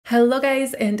Hello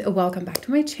guys and welcome back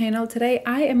to my channel. Today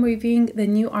I am reviewing the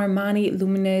new Armani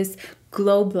Luminous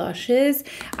Glow Blushes.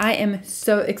 I am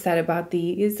so excited about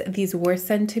these. These were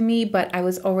sent to me, but I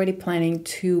was already planning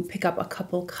to pick up a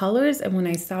couple colors, and when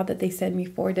I saw that they sent me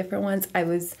 4 different ones, I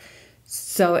was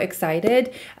so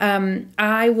excited.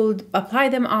 I will apply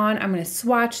them on. I'm going to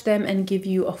swatch them and give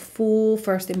you a full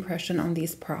first impression on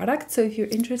these products. So if you're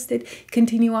interested,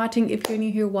 continue watching. If you're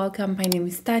new here, welcome. My name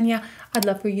is Tania. I'd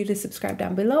love for you to subscribe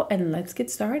down below and let's get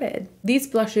started. These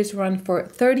blushes run for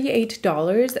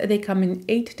 $38. They come in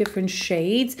 8 different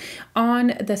shades.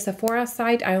 On the Sephora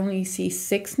site, I only see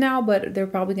 6 now, but they're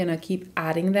probably going to keep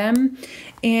adding them.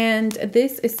 And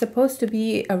this is supposed to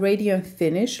be a radiant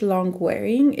finish, long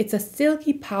wearing. It's a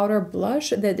silky powder blush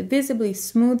that visibly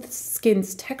smooths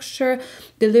skin's texture,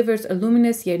 delivers a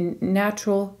luminous yet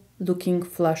natural looking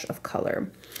flush of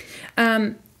color.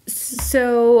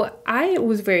 So I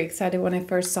was very excited when I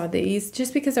first saw these,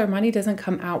 just because Armani doesn't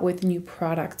come out with new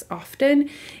products often.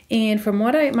 And from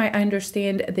what I might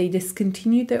understand, they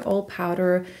discontinued their old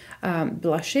powder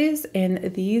blushes,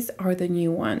 and these are the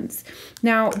new ones.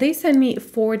 Now they sent me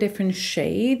 4 different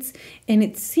shades, and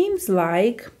it seems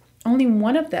like only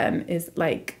one of them is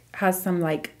has some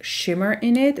shimmer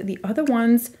in it. The other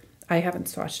ones, I haven't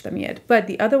swatched them yet, but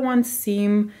the other ones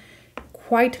seem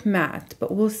quite matte,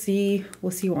 but we'll see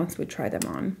once we try them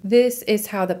on. This is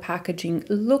how the packaging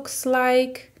looks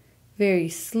like. Very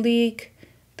sleek.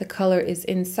 The color is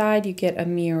inside. You get a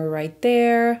mirror right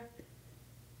there.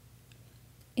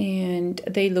 And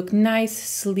they look nice,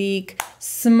 sleek,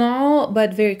 small,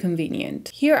 but very convenient.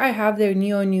 Here I have their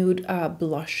Neo Nude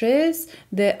blushes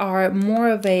that are more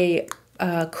of a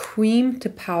cream to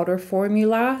powder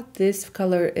formula. This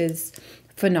color is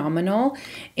phenomenal,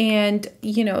 and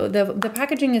you know, the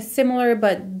packaging is similar,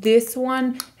 but this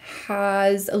one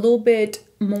has a little bit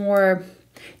more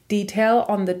detail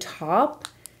on the top,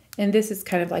 and this is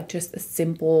kind of like just a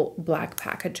simple black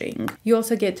packaging. You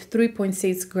also get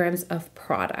 3.6 grams of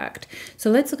product. So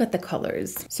let's look at the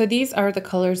colors. So these are the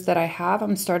colors that I have.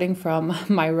 I'm starting from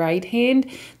my right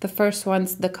hand. The first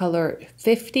one's the color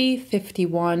 50,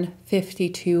 51,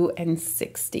 52, and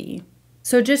 60.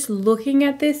 So just looking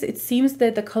at this, it seems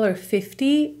that the color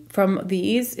 50 from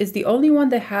these is the only one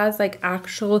that has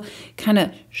actual kind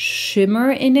of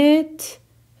shimmer in it.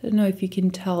 I don't know if you can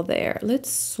tell there. Let's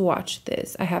swatch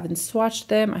this. I haven't swatched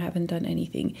them. I haven't done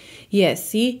anything. Yes,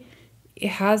 see? It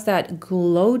has that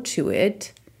glow to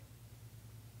it.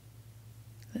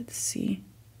 Let's see.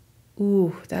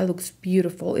 Ooh, that looks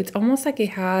beautiful. It's almost like it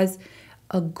has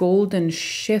a golden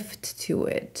shift to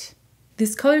it.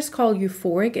 This color is called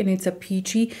Euphoric, and it's a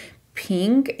peachy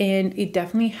pink, and it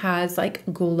definitely has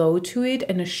glow to it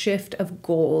and a shift of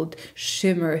gold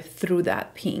shimmer through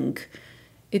that pink.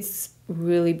 It's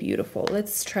really beautiful.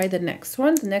 Let's try the next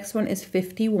one. The next one is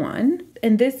 51,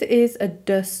 and this is a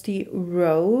dusty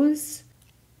rose.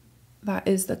 That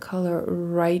is the color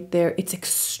right there. It's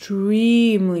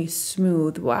extremely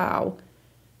smooth. Wow.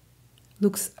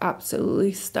 Looks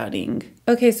absolutely stunning.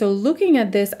 Okay, so looking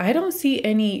at this, I don't see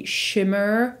any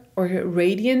shimmer or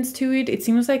radiance to it. It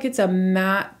seems like it's a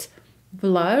matte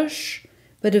blush,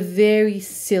 but a very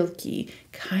silky.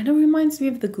 Kind of reminds me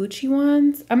of the Gucci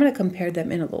ones. I'm gonna compare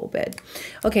them in a little bit.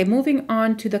 Okay, moving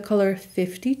on to the color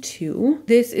 52.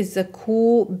 This is a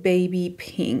cool baby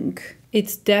pink.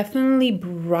 It's definitely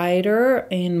brighter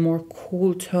and more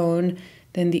cool tone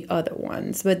than the other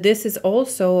ones, but this is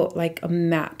also like a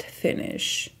matte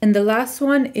finish. And the last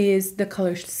one is the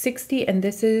color 60, and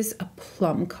this is a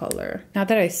plum color. Now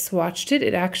that I swatched it,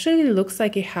 it actually looks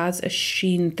like it has a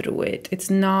sheen through it. It's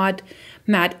not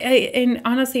matte. And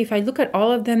honestly, if I look at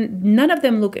all of them, none of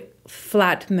them look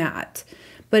flat matte,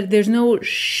 but there's no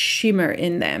shimmer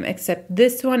in them except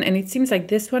this one, and it seems like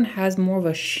this one has more of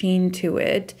a sheen to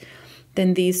it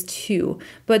than these two,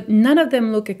 but none of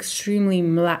them look extremely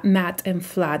matte and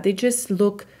flat. They just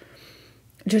look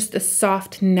just a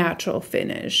soft, natural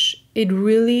finish. They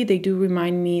do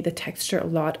remind me the texture a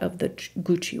lot of the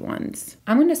Gucci ones.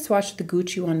 I'm gonna swatch the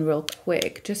Gucci one real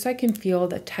quick, just so I can feel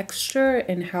the texture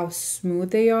and how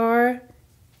smooth they are.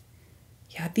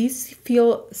 Yeah, these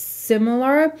feel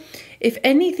similar. If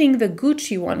anything, the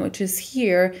Gucci one, which is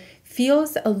here,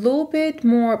 feels a little bit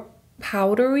more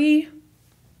powdery.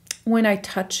 When I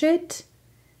touch it,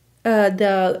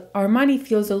 the Armani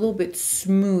feels a little bit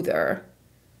smoother.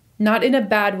 Not in a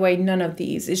bad way, none of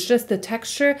these. It's just the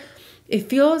texture. It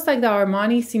feels like the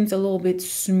Armani seems a little bit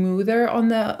smoother on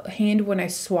the hand when I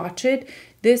swatch it.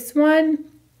 This one,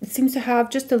 it seems to have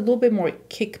just a little bit more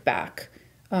kickback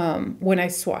when I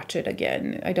swatch it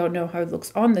again. I don't know how it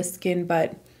looks on the skin,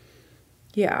 but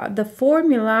yeah, the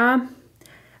formula,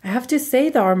 I have to say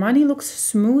the Armani looks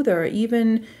smoother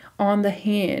even on the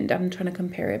hand. I'm trying to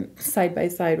compare it side by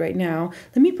side right now.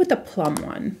 Let me put the plum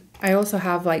one. I also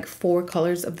have like 4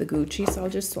 colors of the Gucci, so I'll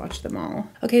just swatch them all.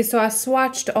 Okay, so I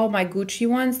swatched all my Gucci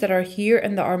ones that are here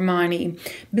and the Armani.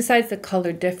 Besides the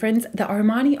color difference, the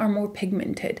Armani are more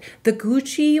pigmented. The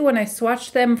Gucci, when I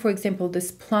swatched them, for example,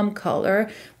 this plum color,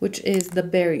 which is the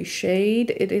berry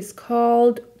shade, it is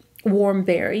called Warm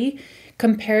Berry.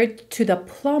 Compared to the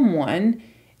plum one,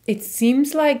 it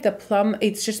seems like the plum,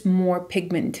 it's just more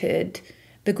pigmented.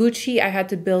 The Gucci, I had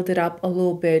to build it up a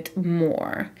little bit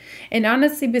more. And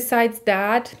honestly, besides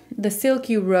that, the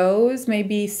Silky Rose may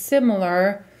be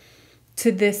similar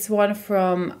to this one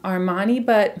from Armani,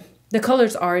 but the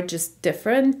colors are just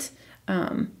different.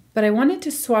 But I wanted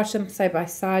to swatch them side by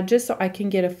side just so I can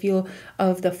get a feel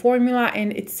of the formula.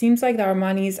 And it seems like the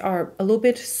Armanis are a little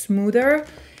bit smoother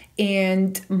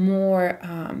and more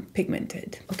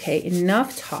pigmented. Okay,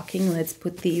 enough talking. Let's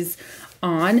put these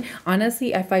on.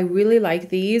 Honestly, if I really like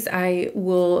these, I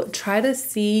will try to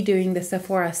see during the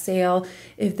Sephora sale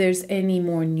if there's any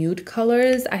more nude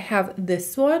colors. I have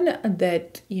this one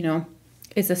that, you know,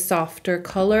 is a softer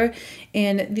color,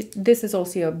 and this is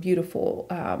also a beautiful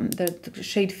the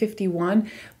shade 51,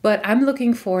 but I'm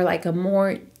looking for like a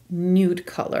more nude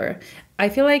color. I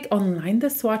feel like online the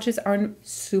swatches aren't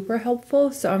super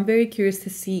helpful, so I'm very curious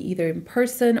to see either in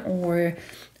person or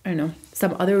I don't know,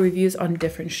 some other reviews on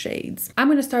different shades. I'm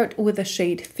gonna start with the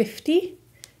shade 50.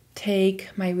 Take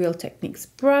my Real Techniques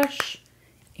brush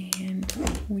and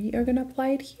we are gonna apply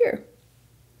it here.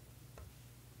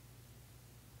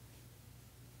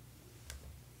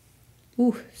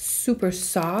 Ooh, super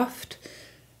soft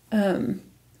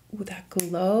with that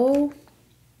glow.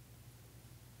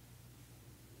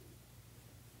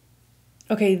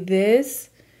 Okay, this,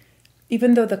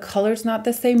 even though the color's not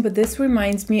the same, but this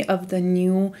reminds me of the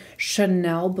new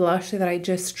Chanel blush that I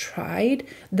just tried.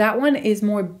 That one is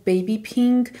more baby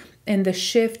pink and the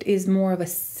shift is more of a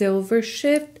silver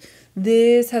shift.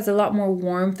 This has a lot more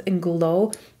warmth and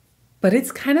glow, but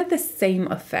it's kind of the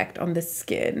same effect on the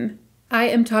skin. I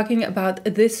am talking about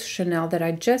this Chanel that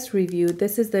I just reviewed.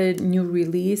 This is the new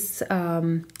release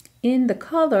in the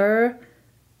color,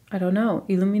 I don't know,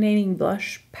 Illuminating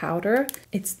Blush Powder.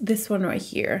 It's this one right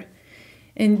here.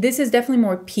 And this is definitely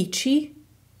more peachy.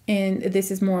 And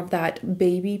this is more of that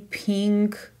baby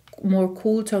pink, more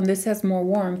cool tone. This has more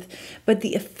warmth. But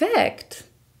the effect,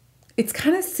 it's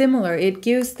kind of similar. It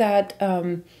gives that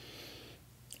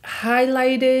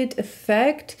highlighted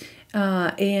effect.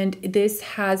 And this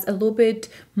has a little bit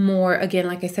more, again,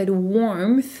 like I said,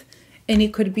 warmth. And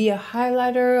it could be a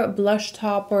highlighter, a blush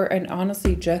topper, and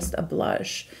honestly just a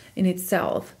blush in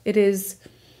itself. It is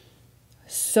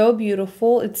so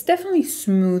beautiful. It's definitely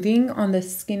smoothing on the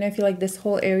skin. I feel like this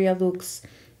whole area looks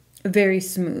very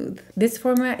smooth. This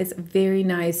formula is very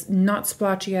nice, not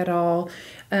splotchy at all,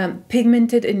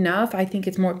 pigmented enough. I think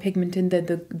it's more pigmented than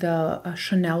the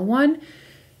Chanel one.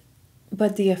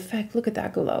 But the effect, look at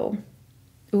that glow.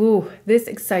 Ooh, this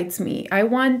excites me. I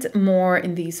want more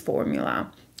in these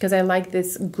formula because I like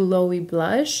this glowy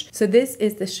blush. So this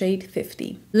is the shade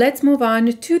 50. Let's move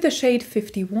on to the shade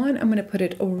 51. I'm gonna put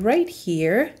it right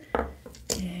here.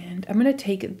 And I'm gonna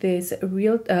take this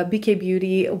Real BK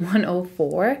Beauty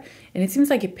 104. And it seems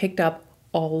like it picked up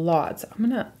a lot. So I'm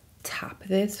gonna tap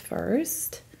this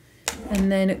first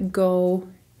and then go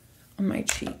on my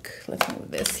cheek. Let's move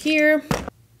this here.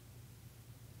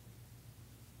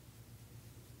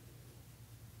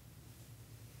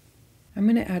 I'm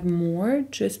going to add more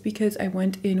just because I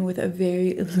went in with a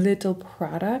very little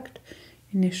product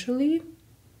initially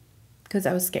because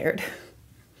I was scared.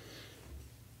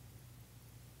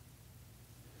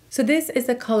 So this is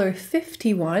the color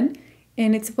 51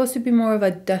 and it's supposed to be more of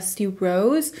a dusty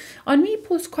rose. On me it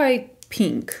pulls quite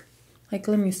pink. Like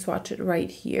let me swatch it right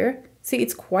here. See,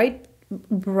 it's quite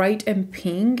bright and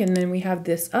pink, and then we have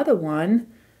this other one.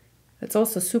 It's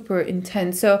also super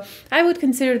intense. So I would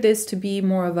consider this to be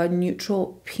more of a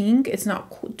neutral pink. It's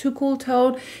not too cool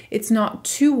tone. It's not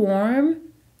too warm.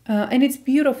 And it's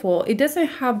beautiful. It doesn't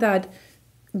have that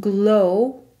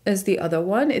glow as the other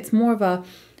one. It's more of a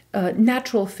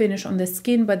natural finish on the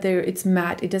skin, but it's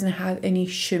matte. It doesn't have any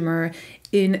shimmer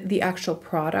in the actual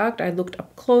product. I looked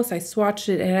up close, I swatched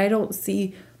it, and I don't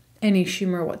see any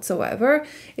shimmer whatsoever.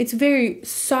 It's very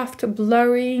soft,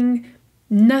 blurring,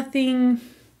 nothing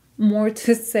more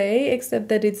to say except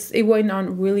that it went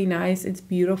on really nice. It's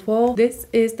beautiful. This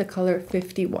is the color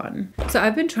 51. So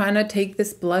I've been trying to take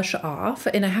this blush off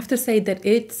and I have to say that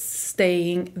it's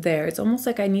staying there. It's almost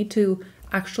like I need to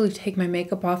actually take my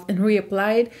makeup off and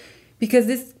reapply it because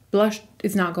this blush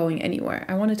is not going anywhere.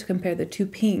 I wanted to compare the two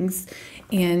pinks,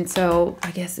 and so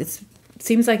I guess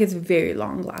seems like it's very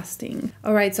long lasting.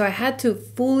 All right, so I had to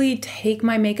fully take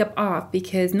my makeup off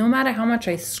because no matter how much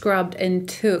I scrubbed and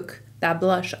took that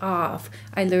blush off,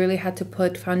 I literally had to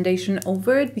put foundation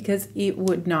over it because it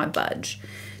would not budge.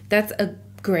 That's a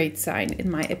great sign in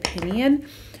my opinion.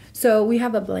 So we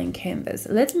have a blank canvas.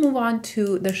 Let's move on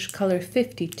to the color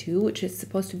 52, which is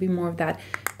supposed to be more of that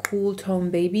cool tone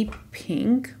baby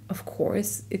pink. Of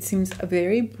course, it seems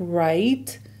very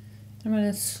bright. I'm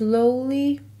gonna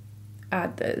slowly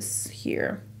add this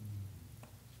here.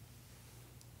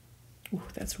 Ooh,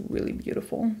 that's really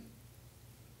beautiful.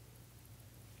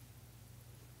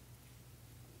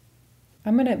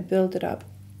 I'm gonna build it up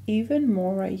even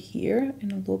more right here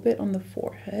and a little bit on the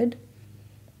forehead.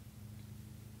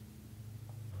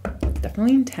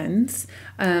 Definitely intense,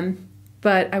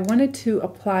 but I wanted to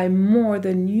apply more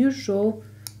than usual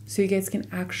so you guys can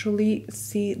actually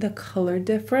see the color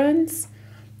difference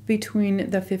between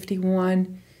the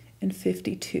 51 and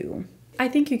 52. I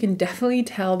think you can definitely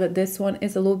tell that this one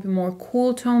is a little bit more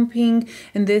cool tone pink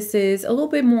and this is a little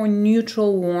bit more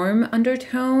neutral warm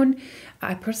undertone.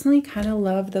 I personally kind of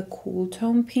love the cool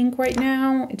tone pink right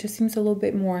now. It just seems a little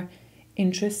bit more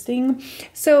interesting.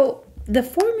 So the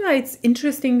formula, it's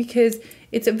interesting because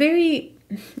it's a very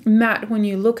matte when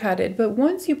you look at it, but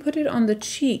once you put it on the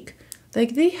cheek,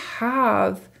 like they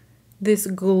have this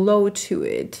glow to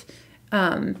it.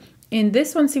 And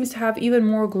this one seems to have even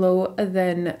more glow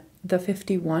than the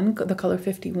 51, the color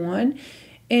 51.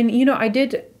 And you know, I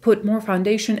did put more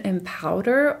foundation and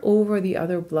powder over the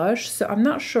other blush, so I'm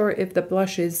not sure if the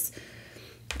blush is,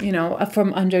 you know,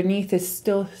 from underneath is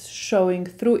still showing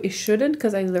through. It shouldn't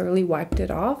because I literally wiped it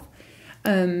off.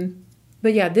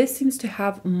 But yeah, this seems to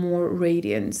have more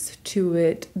radiance to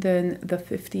it than the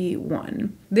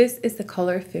 51. This is the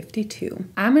color 52.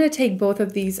 I'm going to take both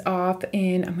of these off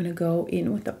and I'm going to go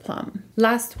in with the plum.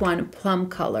 Last one, plum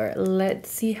color.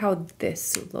 Let's see how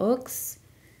this looks.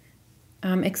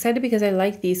 I'm excited because I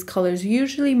like these colors,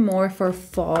 usually more for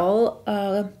fall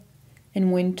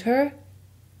and winter.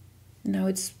 Now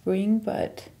it's spring,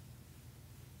 but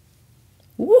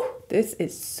woo, this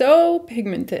is so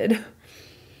pigmented.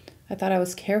 I thought I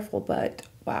was careful, but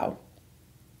wow.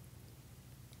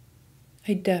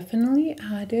 I definitely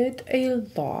added a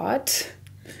lot,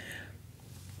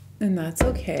 and that's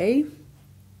okay.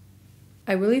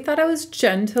 I really thought I was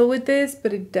gentle with this,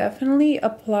 but it definitely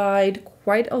applied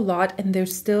quite a lot, and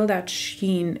there's still that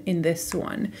sheen in this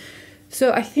one.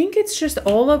 So I think it's just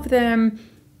all of them.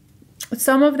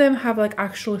 Some of them have like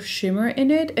actual shimmer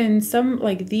in it, and some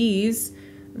like these,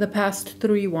 the past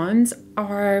three ones,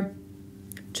 are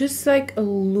just like a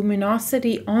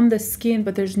luminosity on the skin,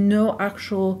 but there's no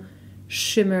actual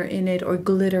shimmer in it or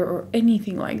glitter or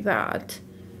anything like that.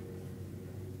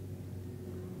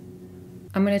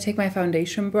 I'm going to take my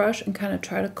foundation brush and kind of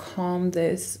try to calm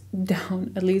this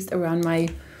down, at least around my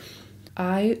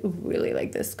eye. I really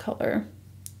like this color.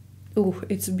 Ooh,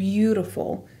 it's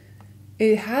beautiful.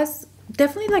 It has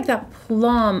definitely like that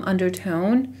plum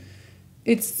undertone.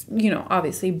 It's, you know,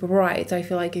 obviously bright. I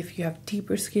feel like if you have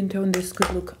deeper skin tone, this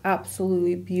could look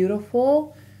absolutely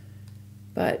beautiful,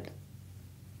 but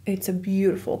it's a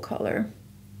beautiful color.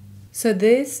 So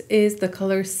this is the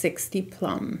color 60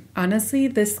 Plum. Honestly,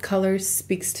 this color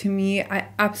speaks to me. I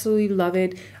absolutely love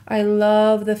it. I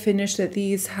love the finish that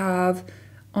these have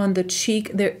on the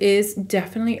cheek. There is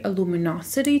definitely a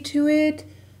luminosity to it,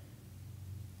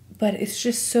 but it's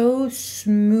just so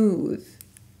smooth.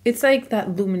 It's like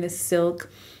that luminous silk.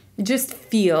 You just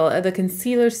feel the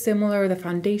concealer similar, the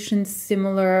foundation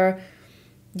similar.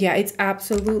 Yeah, it's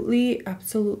absolutely,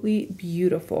 absolutely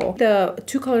beautiful. The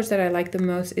two colors that I like the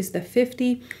most is the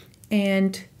 50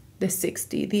 and the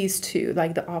 60. These two,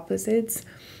 like the opposites.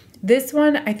 This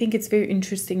one, I think it's very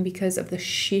interesting because of the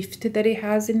shift that it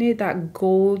has in it, that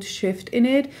gold shift in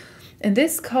it. And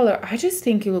this color, I just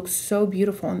think it looks so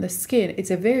beautiful on the skin.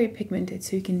 It's a very pigmented,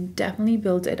 so you can definitely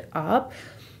build it up.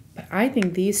 But I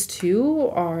think these two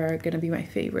are gonna be my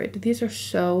favorite. These are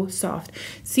so soft.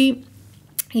 See,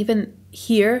 even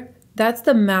here, that's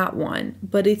the matte one,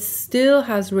 but it still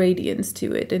has radiance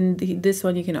to it. And this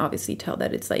one, you can obviously tell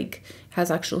that it's like,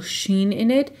 has actual sheen in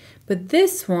it. But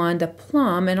this one, the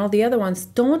plum, and all the other ones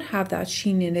don't have that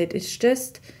sheen in it. It's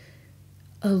just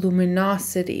a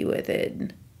luminosity with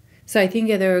it. So I think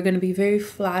they're going to be very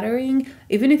flattering.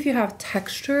 Even if you have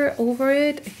texture over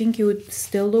it, I think it would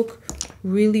still look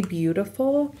really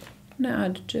beautiful. I'm going to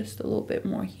add just a little bit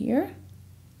more here.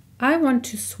 I want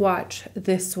to swatch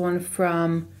this one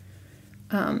from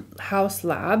Haus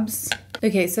Labs.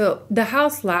 Okay, so the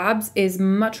Haus Labs is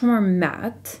much more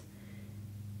matte.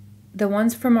 the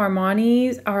ones from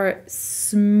Armani are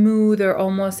smoother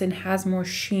almost and has more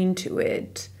sheen to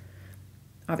it.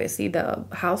 Obviously, the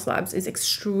House Labs is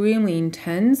extremely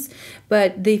intense,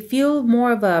 but they feel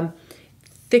more of a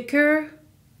thicker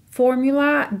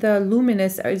formula. The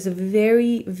Luminous is a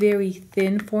very, very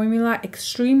thin formula,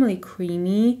 extremely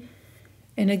creamy,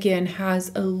 and again,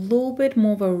 has a little bit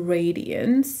more of a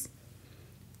radiance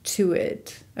to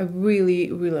it. I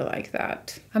really, really like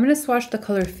that. I'm gonna swatch the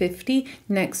color 50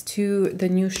 next to the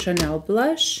new Chanel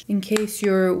blush in case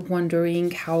you're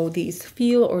wondering how these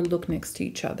feel or look next to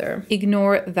each other.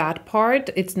 Ignore that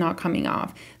part, it's not coming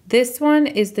off. This one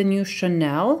is the new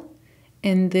Chanel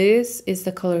and this is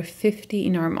the color 50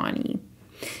 in Armani.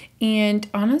 And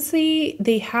honestly,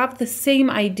 they have the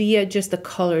same idea, just the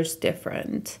color's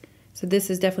different. So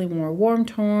this is definitely more warm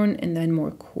tone and then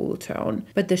more cool tone.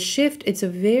 But the shift, it's a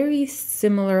very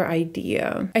similar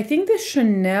idea. I think the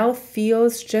Chanel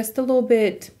feels just a little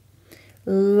bit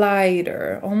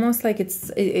lighter, almost like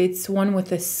it's one with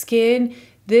the skin.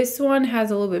 This one has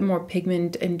a little bit more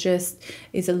pigment and just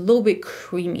is a little bit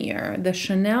creamier. The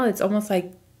Chanel, it's almost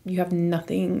like you have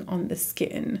nothing on the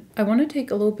skin. I want to take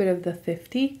a little bit of the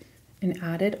 50 and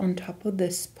add it on top of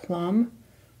this plum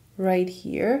right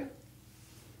here,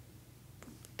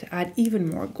 to add even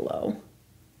more glow.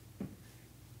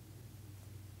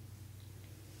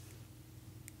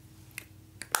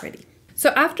 Pretty. So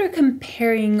after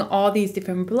comparing all these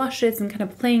different blushes and kind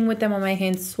of playing with them on my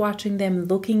hands, swatching them,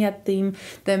 looking at them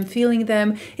feeling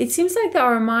them, it seems like the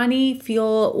Armani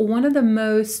feel one of the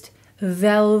most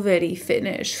velvety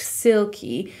finish,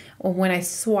 silky when I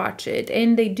swatch it,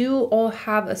 and they do all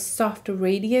have a soft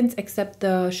radiance except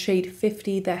the shade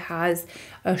 50 that has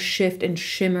a shift and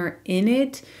shimmer in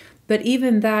it, but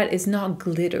even that is not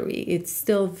glittery. It's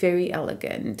still very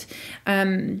elegant.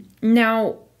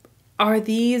 Now, are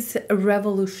these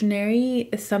revolutionary,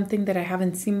 something that I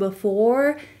haven't seen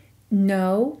before?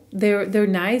 No, they're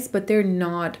nice, but they're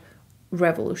not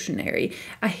revolutionary.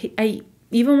 I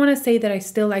even want to say that I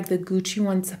still like the Gucci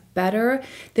ones better.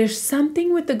 There's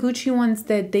something with the Gucci ones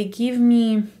that they give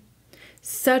me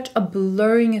such a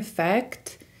blurring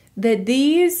effect that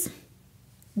these,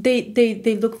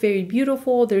 they look very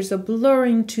beautiful. There's a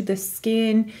blurring to the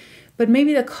skin, but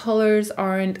maybe the colors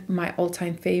aren't my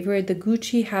all-time favorite. The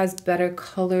Gucci has better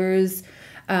colors,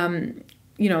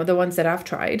 you know, the ones that I've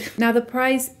tried. Now the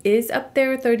price is up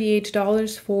there,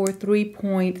 $38 for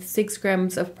 3.6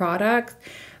 grams of product,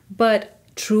 but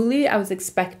truly, I was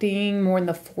expecting more in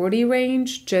the 40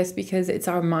 range just because it's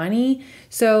Armani.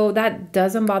 So that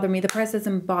doesn't bother me. The price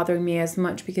doesn't bother me as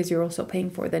much because you're also paying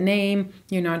for the name.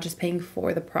 You're not just paying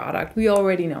for the product. We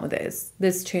already know this.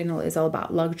 This channel is all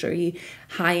about luxury,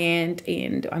 high-end,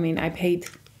 and I mean, I paid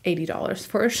 $80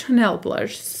 for a Chanel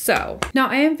blush. So now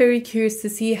I am very curious to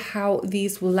see how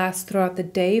these will last throughout the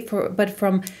day, but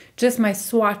from just my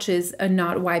swatches and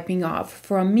not wiping off,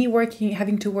 from me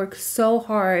having to work so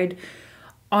hard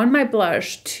on my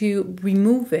blush to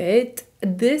remove it,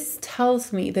 this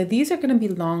tells me that these are going to be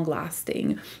long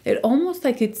lasting. It almost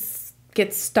like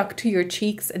gets stuck to your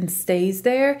cheeks and stays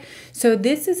there. So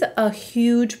this is a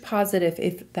huge positive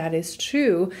if that is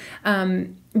true,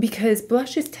 because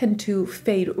blushes tend to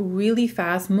fade really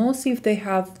fast, mostly if they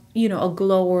have, you know, a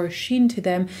glow or a sheen to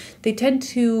them. They tend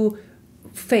to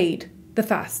fade the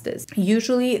fastest.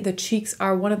 Usually the cheeks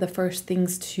are one of the first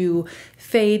things to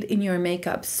fade in your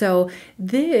makeup. So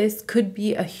this could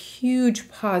be a huge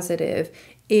positive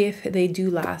if they do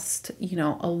last, you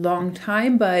know, a long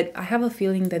time, but I have a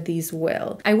feeling that these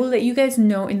will. I will let you guys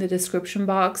know in the description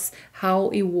box how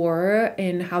it were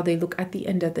and how they look at the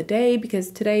end of the day, because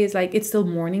today is like, it's still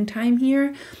morning time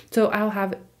here. So I'll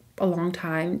have a long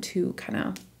time to kind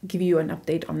of give you an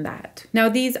update on that. Now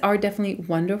these are definitely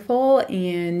wonderful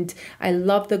and I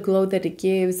love the glow that it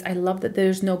gives. I love that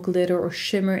there's no glitter or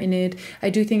shimmer in it.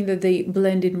 I do think that they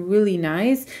blend in really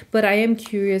nice, but I am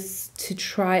curious to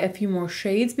try a few more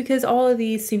shades because all of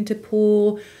these seem to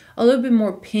pull a little bit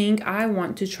more pink. I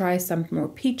want to try some more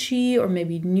peachy or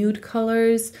maybe nude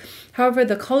colors. However,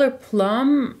 the color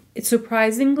plum, it's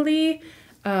surprisingly,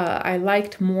 I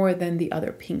liked more than the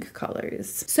other pink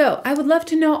colors. So I would love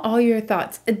to know all your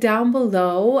thoughts down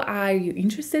below. Are you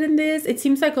interested in this? It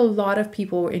seems like a lot of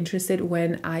people were interested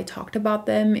when I talked about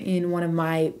them in one of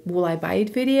my Will I Buy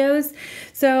It videos.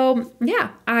 So yeah,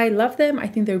 I love them. I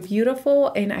think they're beautiful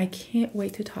and I can't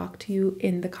wait to talk to you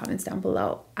in the comments down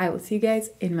below. I will see you guys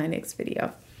in my next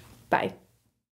video. Bye.